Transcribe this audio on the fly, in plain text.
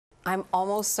I'm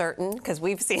almost certain, because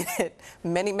we've seen it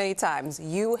many, many times,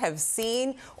 you have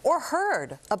seen or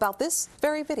heard about this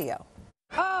very video.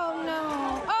 Oh,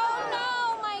 no. Oh,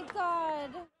 no, my God.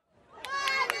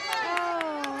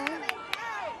 Oh.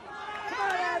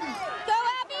 Go,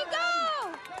 Abby,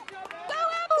 go! Go,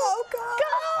 Abby! Oh,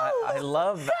 God. I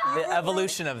love the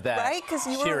evolution of that. Right? Because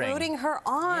you were rooting her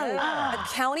on. Yeah. A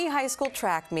county high school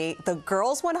track meet, the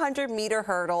girls' 100-meter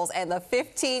hurdles, and the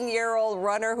 15-year-old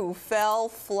runner who fell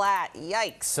flat.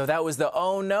 Yikes. So that was the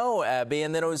oh no, Abby,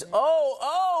 and then it was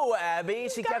oh, Abby.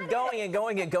 She kept going and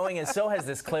going and going, and so has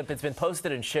this clip. It's been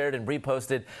posted and shared and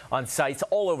reposted on sites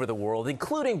all over the world,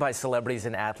 including by celebrities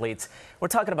and athletes. We're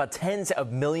talking about tens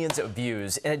of millions of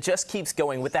views, and it just keeps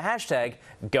going with the hashtag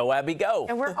 #GoAbbyGo.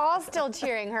 And we're all still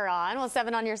cheering her on. Well,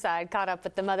 7 on your side caught up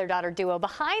with the mother-daughter duo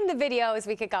behind the video as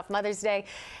we kick off Mother's Day.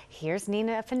 Here's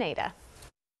Nina Pineda.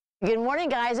 Good morning,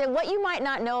 guys. And what you might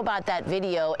not know about that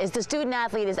video is the student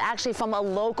athlete is actually from a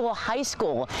local high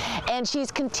school, and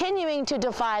she's continuing to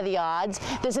defy the odds.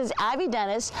 This is Abby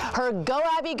Dennis, her Go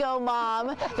Abby Go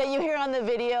mom that you hear on the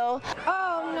video.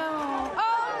 Oh, no.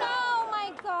 Oh, no,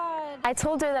 my God. I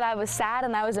told her that I was sad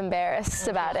and I was embarrassed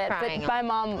about it, but my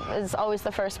mom is always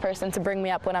the first person to bring me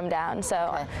up when I'm down,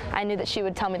 so I knew that she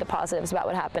would tell me the positives about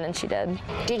what happened, and she did.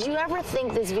 Did you ever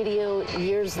think this video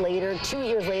years later, 2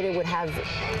 years later, would have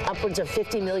upwards of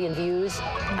 50 million views? No,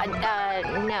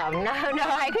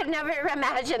 I could never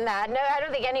imagine that. No, I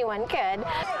don't think anyone could.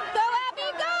 Go,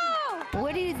 Abby, go!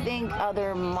 What do you think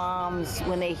other moms,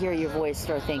 when they hear your voice,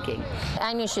 start thinking?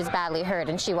 I knew she was badly hurt,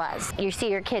 and she was. You see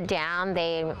your kid down,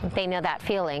 they know that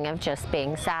feeling of just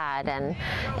being sad and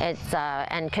it's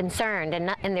and concerned,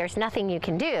 and there's nothing you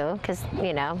can do because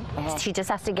she just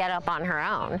has to get up on her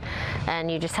own,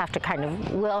 and you just have to kind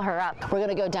of will her up. We're going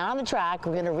to go down the track.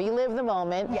 We're going to relive the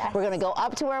moment. Yes. We're going to go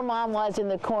up to where Mom was in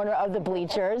the corner of the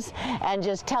bleachers and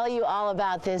just tell you all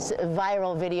about this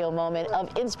viral video moment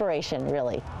of inspiration,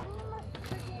 really.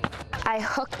 I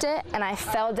hooked it and I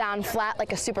fell down flat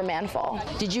like a Superman fall.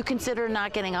 Did you consider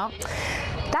not getting up?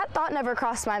 That thought never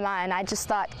crossed my mind. I just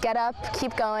thought, get up,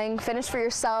 keep going, finish for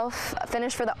yourself,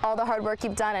 finish for all the hard work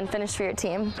you've done, and finish for your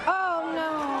team. Oh,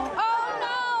 no. Oh,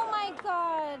 no, my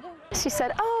God. She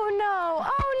said, oh, no,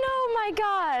 my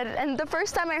God. And the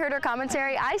first time I heard her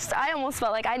commentary, I almost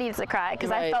felt like I needed to cry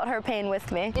because I felt her pain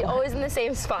with me. Always in the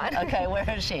same spot. Okay, where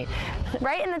is she?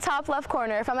 Right in the top left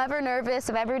corner. If I'm ever nervous,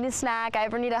 if I ever need a snack, I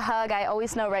ever need a hug, I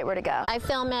always know right where to go. I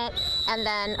film it, and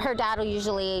then her dad will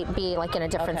usually be like in a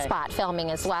different spot filming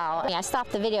as well. I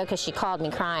stopped the video because she called me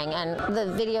crying, and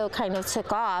the video kind of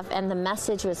took off, and the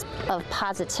message was of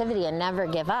positivity and never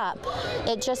give up.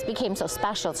 It just became so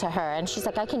special to her, and she's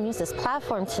like, I can use this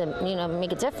platform to,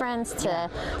 make a difference, to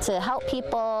help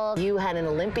people. You had an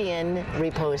Olympian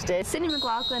repost it. Sydney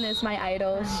McLaughlin is my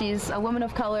idol. She's a woman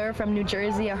of color from New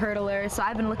Jersey, a hurdler, so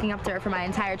I've been looking up to her for my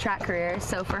entire track career.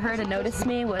 So for her to notice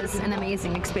me was an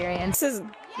amazing experience. This is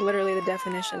literally the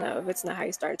definition of it's not how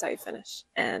you start, it's how you finish.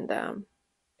 And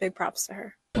big props to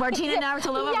her. Martina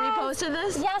Navratilova reposted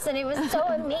this? Yes, and it was so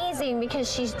amazing because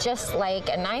she's just like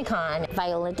an icon.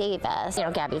 Viola Davis,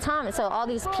 Gabby Thomas, so all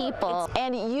these people.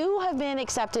 And you have been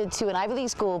accepted to an Ivy League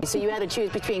school, so you had to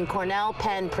choose between Cornell,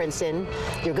 Penn, Princeton.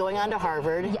 You're going on to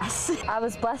Harvard. Yes. I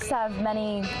was blessed to have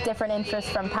many different interests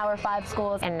from Power 5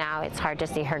 schools. And now it's hard to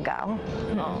see her go.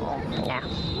 Oh. Yeah.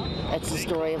 That's the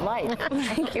story of life.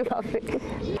 Thank you,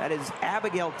 That is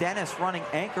Abigail Dennis running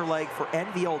anchor leg for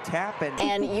NVL Tappan.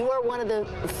 And you are one of the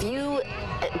few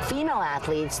female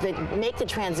athletes that make the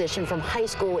transition from high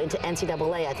school into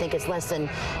NCAA. I think it's less than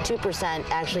 2%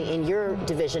 actually in your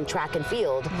division, track and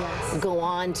field, go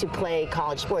on to play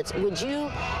college sports. Would you,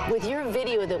 with your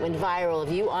video that went viral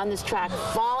of you on this track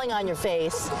falling on your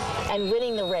face and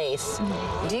winning the race,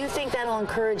 do you think that'll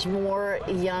encourage more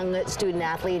young student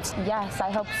athletes? Yes,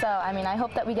 I hope so. I mean, I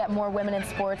hope that we get more women in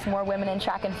sports, more women in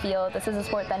track and field. This is a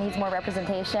sport that needs more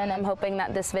representation. I'm hoping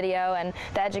that this video and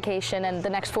the education and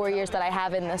the next 4 years that I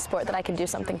have in this sport that I can do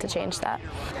something to change that.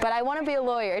 But I want to be a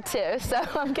lawyer too, so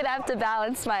I'm going to have to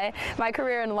balance my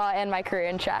career in law and my career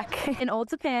in track. In Old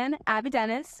Japan, Abby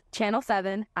Dennis, Channel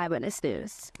 7, Eyewitness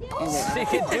News. She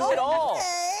can do it all.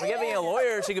 Forget being a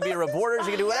lawyer, she could be a reporter,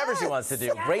 she can do whatever she wants to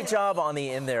do. Great job on the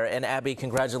in there. And Abby,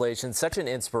 congratulations, such an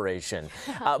inspiration.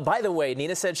 By the way,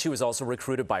 Nina said she was also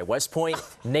recruited by West Point,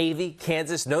 Navy,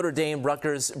 Kansas, Notre Dame,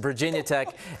 Rutgers, Virginia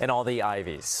Tech, and all the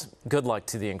Ivies. Good luck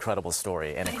to the incredible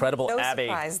story and incredible Abby.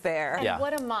 No surprise there. And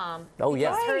what a mom. Oh,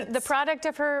 yeah. The product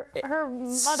of her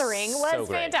mothering was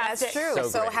fantastic. That's true.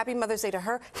 So great. happy Mother's Day to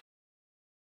her.